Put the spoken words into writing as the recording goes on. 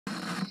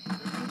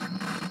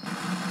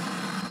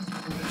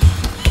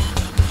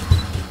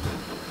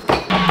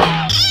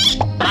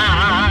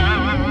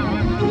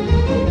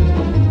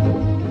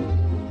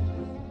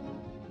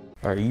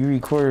All right, you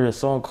recorded a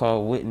song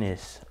called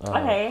 "Witness."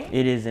 Okay.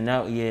 It isn't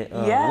out yet.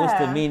 Yeah.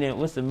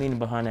 What's the meaning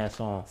behind that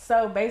song?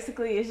 So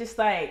basically, it's just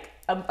like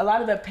a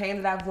lot of the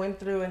pain that I've went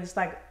through, and it's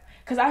like,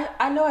 cause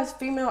I know as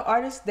female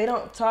artists, they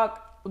don't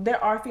talk.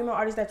 There are female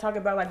artists that talk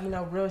about like, you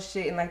know, real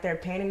shit and like their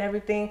pain and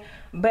everything.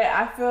 But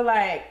I feel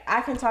like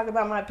I can talk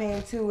about my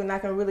pain too, and I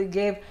can really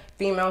give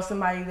females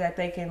somebody that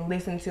they can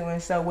listen to.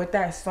 And so with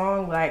that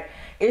song, like,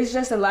 it's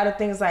just a lot of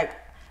things like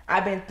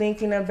I've been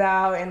thinking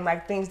about, and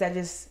like things that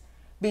just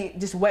be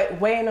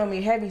weighing on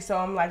me heavy. So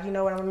I'm like, you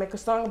know what, I'm gonna make a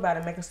song about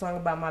it, make a song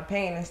about my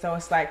pain. And so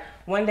it's like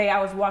one day I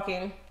was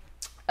walking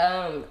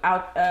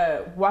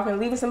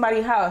leaving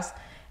somebody's house,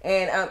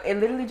 and it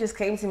literally just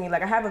came to me.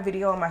 Like, I have a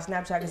video on my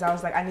Snapchat because I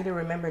was like, I need to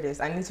remember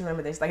this. I need to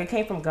remember this. Like, it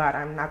came from God.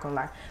 I'm not gonna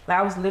lie. Like,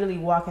 I was literally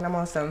walking. I'm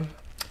on some,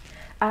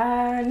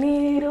 I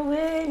need a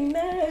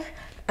witness.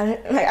 I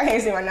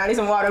can't sing right now. I need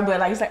some water. But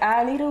like, it's like,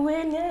 I need a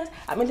witness.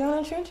 I've been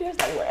doing the trenches,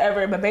 like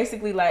whatever. But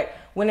basically, like,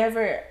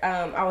 whenever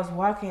I was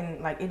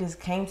walking, like, it just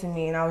came to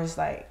me, and I was just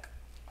like,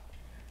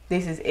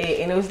 this is it.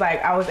 And it was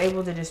like I was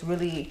able to just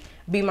really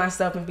be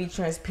myself and be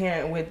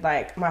transparent with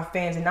like my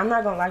fans. And I'm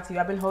not gonna lie to you,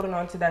 I've been holding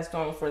on to that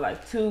song for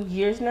like 2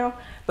 years now,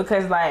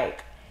 because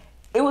like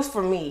it was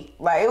for me.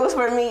 Like, it was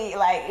for me.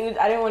 Like,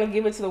 I didn't want to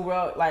give it to the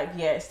world like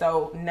yet.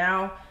 So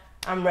now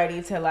I'm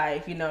ready to,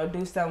 like, you know,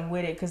 do something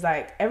with it, because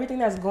like everything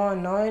that's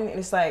going on,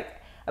 it's like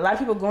a lot of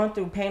people going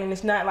through pain, and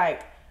it's not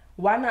like,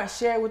 why not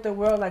share it with the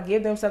world? Like,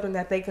 give them something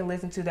that they can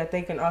listen to, that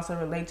they can also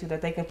relate to,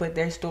 that they can put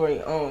their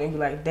story on and be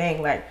like,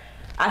 dang, like,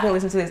 I can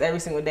listen to this every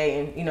single day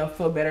and, you know,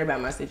 feel better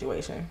about my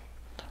situation.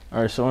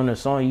 All right, so on the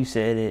song you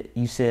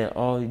said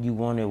all you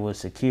wanted was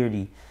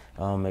security.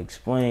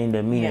 Explain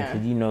the meaning,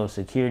 because you know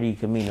security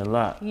can mean a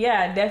lot.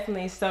 Yeah,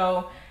 definitely.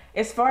 So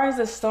as far as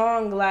the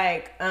song,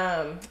 like,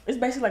 it's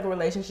basically like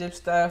relationship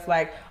stuff.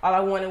 Like, all I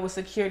wanted was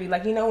security.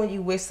 Like, you know, when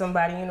you with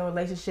somebody in a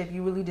relationship,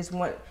 you really just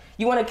want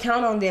to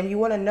count on them. You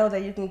want to know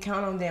that you can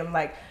count on them.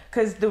 Like,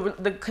 because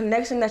the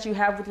connection that you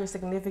have with your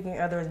significant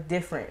other is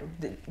different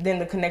than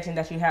the connection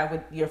that you have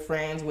with your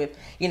friends, with,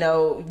 you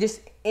know,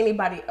 just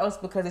anybody else,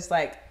 because it's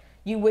like,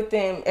 you with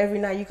them every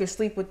night, you can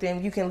sleep with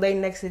them, you can lay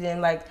next to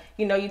them, like,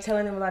 you know, you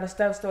telling them a lot of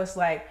stuff. So it's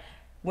like,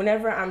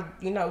 whenever I'm,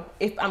 you know,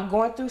 if I'm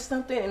going through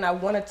something and I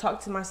want to talk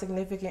to my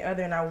significant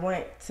other and I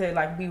want to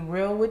like be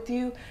real with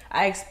you,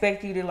 I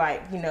expect you to,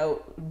 like, you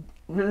know,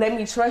 let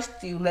me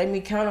trust you, let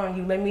me count on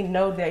you, let me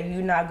know that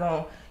you're not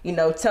gonna, you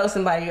know, tell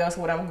somebody else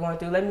what I'm going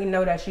through. Let me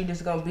know that you're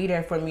just gonna be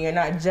there for me and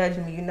not judge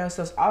me, you know.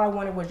 So all I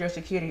wanted was your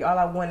security. All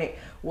I wanted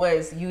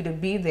was you to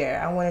be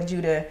there. I wanted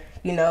you to,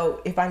 you know,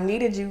 if I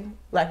needed you,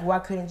 like, why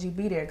couldn't you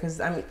be there? Because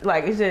I mean,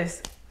 like, it's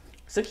just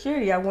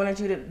security. I wanted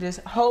you to just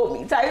hold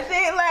me type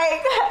shit,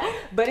 like.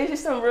 But it's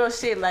just some real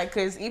shit, like,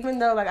 because even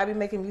though like I be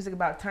making music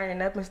about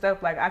turning up and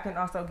stuff, like, I can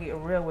also get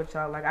real with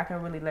y'all. Like, I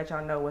can really let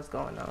y'all know what's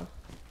going on.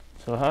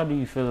 So how do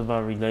you feel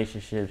about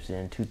relationships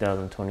in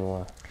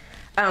 2021?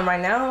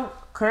 Right now,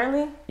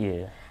 currently?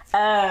 Yeah.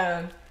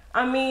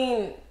 I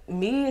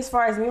mean, as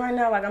far as me right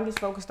now, like, I'm just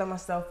focused on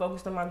myself,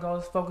 focused on my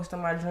goals, focused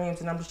on my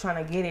dreams, and I'm just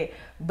trying to get it.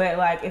 But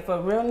like, if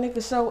a real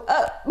nigga show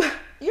up,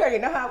 you already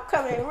know how I'm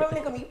coming. Real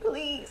nigga me,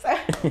 please.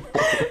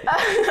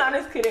 I'm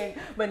just kidding.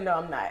 But no,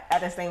 I'm not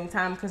at the same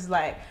time, because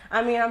like,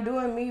 I mean, I'm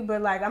doing me,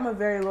 but like, I'm a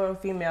very loyal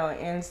female,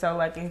 and so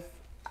like, if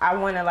I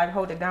want to like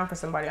hold it down for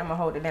somebody, I'm gonna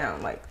hold it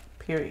down, like,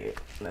 period.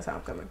 That's how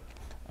I'm coming.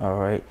 All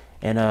right.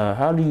 And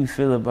how do you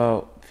feel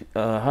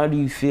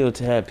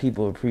to have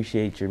people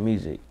appreciate your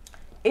music?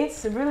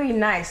 It's really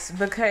nice,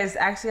 because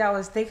actually I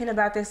was thinking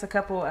about this a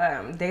couple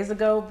days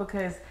ago,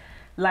 because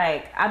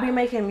like, I be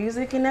making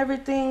music and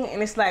everything,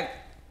 and it's like,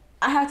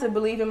 I have to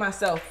believe in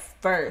myself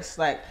first.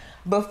 Like,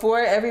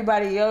 before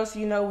everybody else,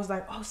 you know, was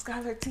like, oh,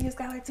 Skylar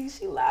T,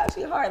 she loud,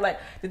 she hard. Like,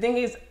 the thing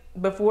is,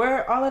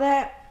 before all of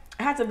that,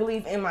 I had to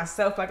believe in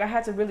myself. Like, I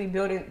had to really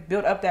build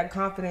up that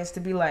confidence to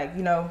be like,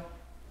 you know,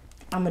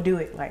 I'm gonna do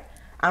it. Like,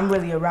 I'm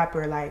really a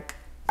rapper. Like,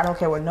 I don't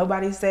care what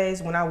nobody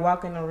says. When I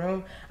walk in the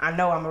room, I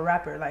know I'm a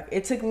rapper. Like,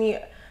 it took me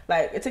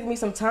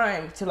some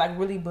time to like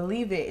really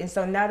believe it. And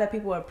so now that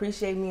people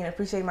appreciate me and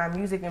appreciate my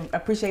music and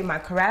appreciate my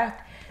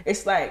craft,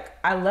 it's like,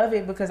 I love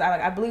it, because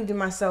I believed in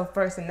myself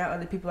first, and now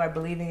other people are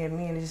believing in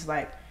me, and it's just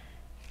like,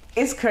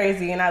 it's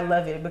crazy, and I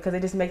love it, because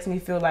it just makes me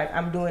feel like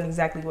I'm doing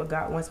exactly what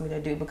God wants me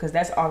to do, because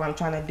that's all I'm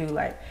trying to do.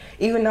 Like,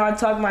 even though I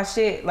talk my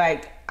shit,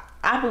 like,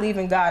 I believe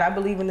in God. I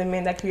believe in the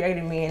man that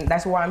created me, and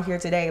that's why I'm here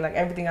today. Like,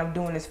 everything I'm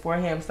doing is for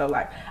him. So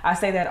like, I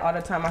say that all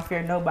the time. I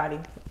fear nobody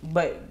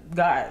but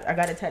God. I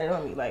got it tatted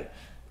on me. Like,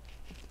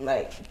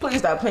 please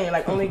stop playing.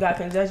 Like, only God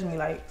can judge me.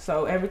 Like,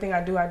 so everything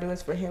I do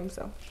is for him.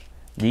 So.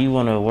 Do you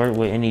want to work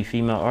with any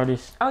female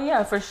artists? Oh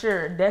yeah, for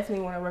sure.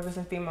 Definitely want to work with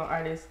some female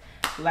artists.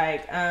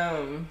 Like,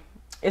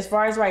 as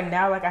far as right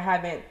now, like, I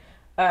haven't,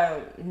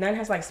 none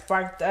has like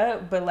sparked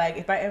up, but like,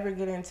 if I ever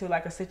get into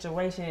like a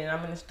situation and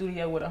I'm in the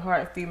studio with a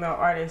hard female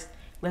artist,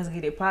 let's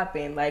get it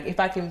popping. Like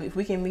if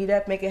we can meet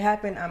up, make it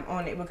happen, I'm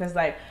on it. Because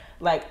like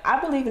I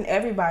believe in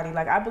everybody.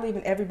 Like I believe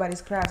in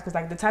everybody's craft. Because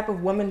like the type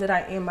of woman that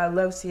I am, I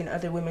love seeing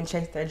other women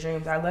chase their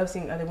dreams. I love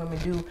seeing other women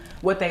do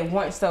what they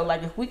want. So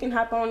like if we can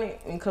hop on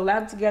it and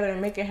collab together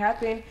and make it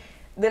happen,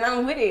 then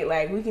I'm with it.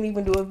 Like we can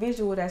even do a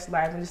visual that's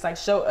live and just like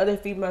show other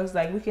females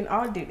like we can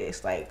all do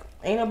this. Like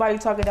ain't nobody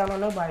talking down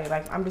on nobody.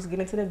 Like I'm just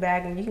getting to the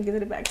bag and you can get to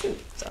the bag too.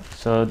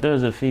 So if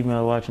there's a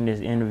female watching this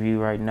interview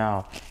right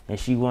now and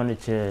she wanted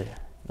to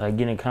like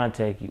get in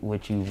contact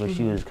with you, but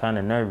she was kind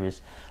of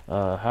nervous,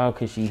 how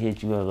could she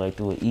hit you up? Like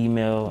through an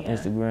email,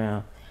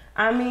 Instagram?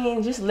 I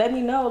mean, just let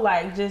me know.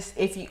 Like just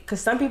because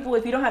some people,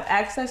 if you don't have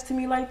access to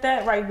me like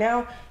that right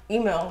now,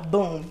 email,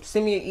 boom,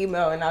 send me an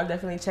email and I'll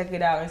definitely check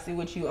it out and see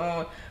what you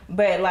own.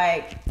 But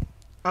like,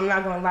 I'm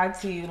not gonna lie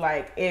to you.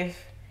 Like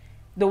if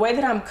the way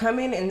that I'm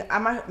coming and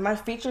my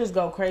features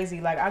go crazy,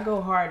 like I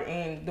go hard,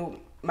 and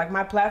like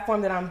my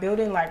platform that I'm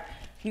building, like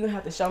you gonna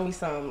have to show me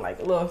some like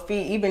little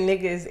feet, even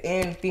niggas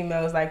and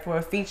females, like for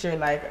a feature,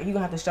 like you gonna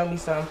have to show me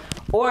some.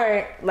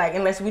 Or like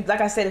unless we,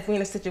 like I said, if we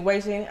in a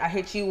situation, I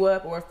hit you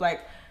up, or if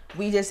like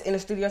we just in the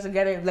studio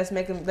together, let's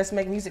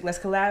make music, let's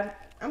collab.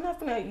 I'm not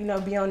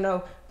gonna be on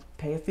no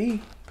pay a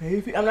fee.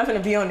 I'm not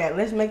gonna be on that.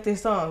 Let's make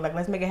this song. Like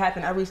let's make it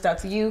happen. I reached out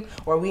to you,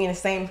 or we in the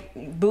same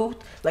booth.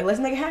 Like let's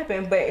make it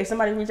happen. But if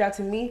somebody reach out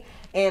to me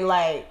and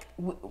like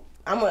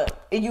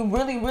if you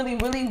really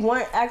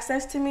want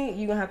access to me,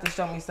 you gonna have to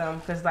show me some,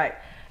 because like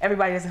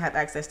everybody doesn't have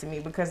access to me.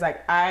 Because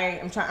like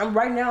I'm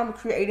right now I'm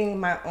creating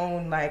my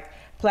own like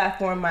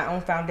platform, my own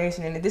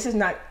foundation, and this is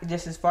not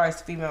just as far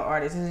as female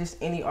artists. This is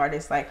just any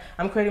artist. Like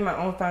I'm creating my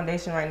own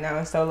foundation right now,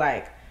 and so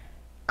like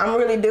I'm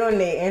really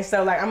doing it. And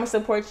so like I'm gonna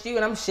support you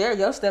and I'm gonna share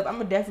your stuff. I'm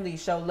gonna definitely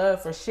show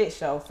love for shit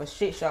show.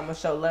 I'm gonna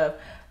show love.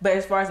 But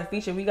as far as a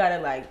feature, we gotta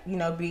like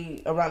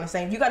be around the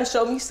same. You gotta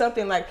show me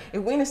something. Like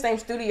if we in the same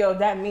studio,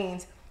 that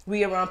means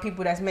we around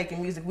people that's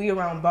making music. We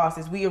around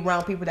bosses. We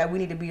around people that we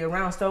need to be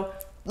around. So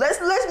let's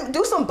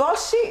do some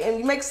boss shit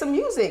and make some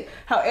music.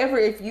 However,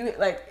 if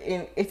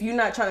you're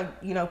not trying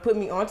to put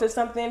me onto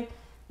something,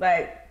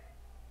 like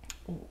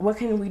what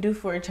can we do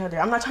for each other?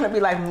 I'm not trying to be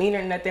like mean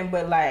or nothing,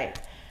 but like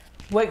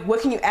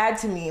what can you add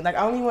to me? Like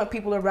I only want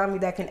people around me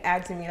that can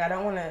add to me, and I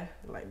don't want to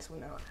like this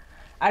one out.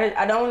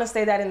 I don't want to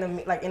say that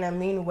in a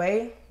mean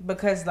way,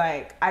 because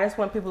like I just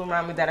want people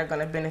around me that are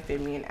gonna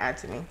benefit me and add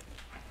to me.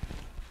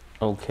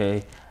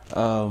 Okay,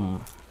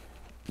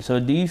 so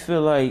do you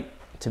feel like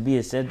to be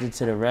accepted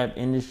to the rap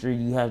industry,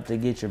 you have to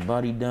get your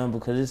body done?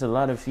 Because there's a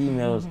lot of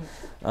females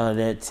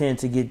that tend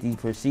to get these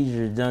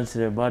procedures done to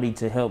their body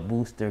to help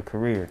boost their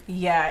career.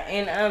 Yeah,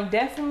 and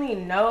definitely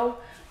no.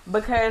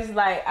 Because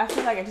like I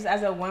feel like just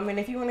as a woman,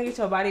 if you want to get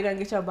your body done,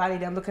 get your body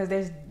done, because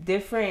there's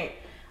different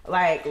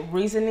like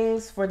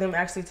reasonings for them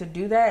actually to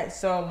do that.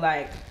 So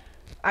like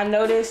I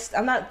noticed,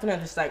 I'm not gonna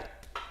just like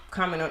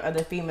comment on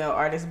other female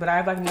artists, but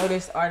I've like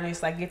noticed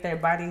artists like get their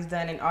bodies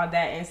done and all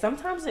that, and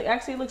sometimes it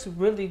actually looks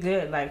really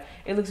good. Like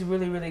it looks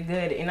really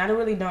good, and I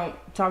really don't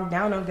talk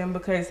down on them,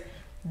 because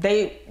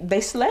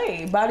they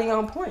slay, body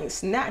on point,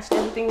 snatched,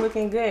 everything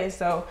looking good.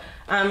 So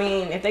I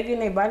mean, if they getting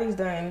their bodies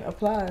done,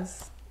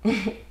 applause.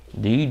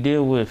 Do you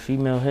deal with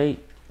female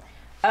hate?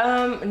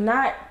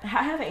 I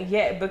haven't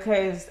yet,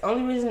 because the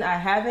only reason I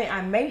haven't,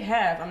 I may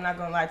have, I'm not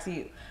gonna lie to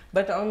you,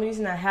 but the only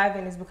reason I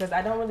haven't is because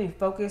I don't really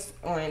focus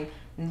on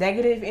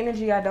negative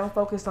energy. I don't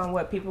focus on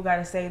what people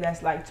gotta say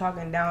that's like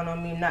talking down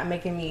on me, not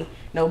making me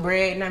no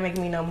bread, not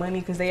making me no money,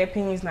 because their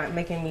opinion's not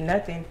making me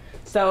nothing.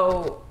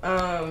 So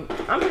I'm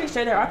pretty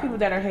sure there are people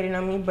that are hating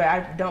on me, but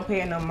I don't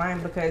pay it no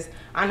mind, because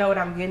I know what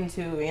I'm getting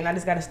to, and I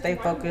just gotta stay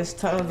focused,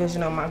 tunnel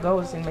vision on my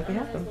goals, and make it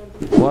happen.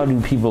 Why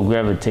do people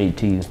gravitate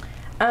to you?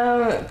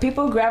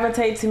 People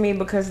gravitate to me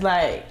because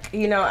like,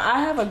 I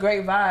have a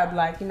great vibe.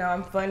 Like,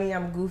 I'm funny,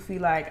 I'm goofy,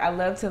 like I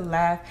love to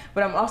laugh,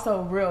 but I'm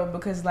also real,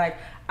 because like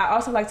I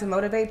also like to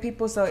motivate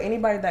people. So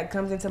anybody that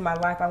comes into my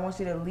life, I want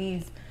you to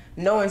leave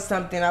knowing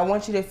something. I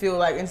want you to feel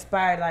like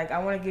inspired. Like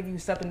I want to give you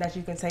something that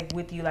you can take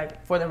with you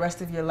like for the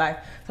rest of your life.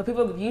 So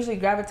people usually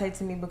gravitate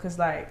to me because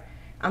like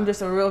I'm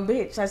just a real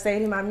bitch. I say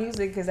it in my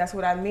music because that's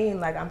what I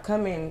mean. Like I'm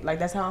coming, like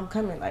that's how I'm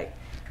coming. Like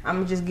I'm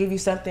gonna just give you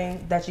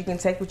something that you can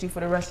take with you for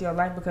the rest of your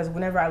life, because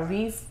whenever I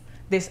leave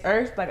this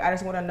earth, like I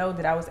just want to know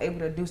that I was able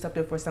to do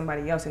something for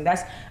somebody else. And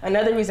that's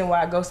another reason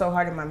why I go so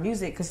hard in my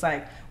music, because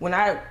like when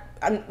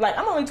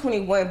I'm only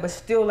 21, but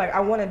still like I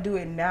want to do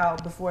it now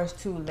before it's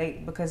too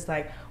late, because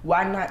like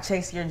why not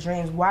chase your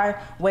dreams?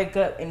 Why wake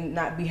up and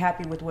not be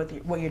happy with what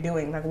you're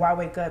doing? Like why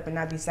wake up and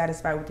not be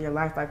satisfied with your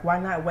life? Like why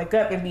not wake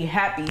up and be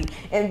happy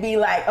and be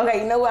like,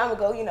 okay, you know what, I'm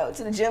gonna go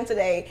to the gym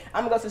today,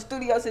 I'm gonna go to the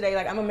studio today,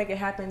 like I'm gonna make it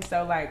happen.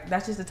 So like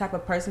that's just the type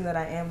of person that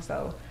I am.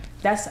 So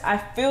I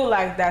feel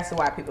like that's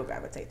why people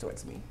gravitate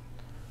towards me.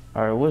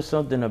 All right, what's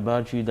something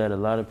about you that a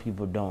lot of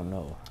people don't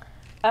know?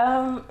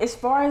 As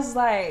far as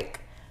like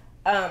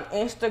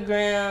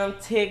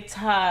Instagram,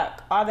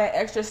 TikTok, all that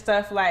extra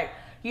stuff, like,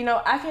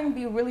 I can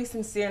be really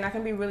sincere and I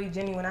can be really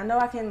genuine. I know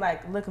I can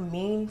like look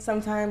mean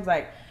sometimes,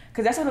 like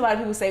Because that's what a lot of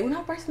people say. When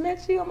I first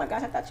met you, oh my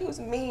gosh, I thought you was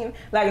mean.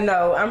 Like,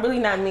 no, I'm really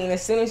not mean.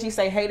 As soon as you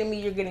say hey to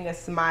me, you're getting a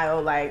smile.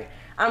 Like,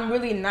 I'm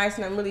really nice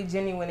and I'm really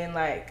genuine, and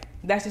like,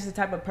 that's just the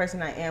type of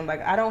person I am.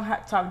 Like, I don't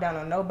talk down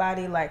on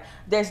nobody. Like,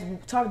 there's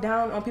talk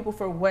down on people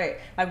for what?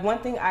 Like, one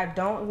thing I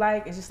don't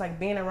like is just like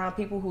being around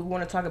people who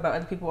want to talk about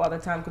other people all the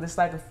time. Because it's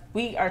like, if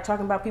we are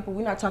talking about people,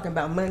 we're not talking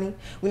about money.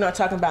 We're not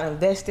talking about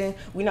investing.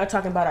 We're not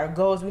talking about our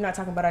goals. We're not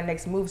talking about our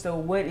next move. So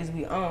what is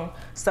we on?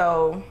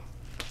 So,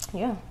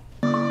 yeah.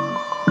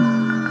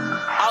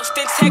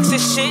 Austin,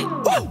 Texas shit.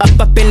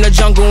 Up in the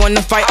jungle on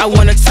the fight, I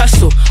wanna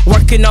tussle.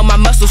 Working on my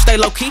muscles, stay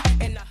low key.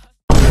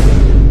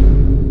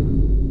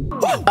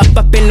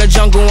 Up in the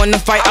jungle on the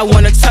fight, I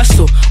wanna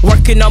tussle.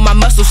 Working on my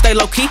muscles, stay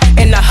low key,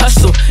 and I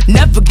hustle.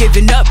 Never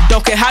giving up,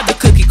 don't care how the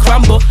cookie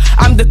crumble.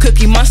 I'm the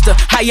cookie monster,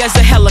 high as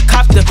a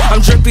helicopter.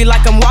 I'm drippy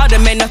like I'm water,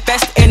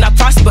 manifest and I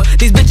prosper.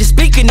 These bitches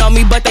speaking on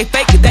me, but they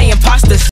fake, they imposters.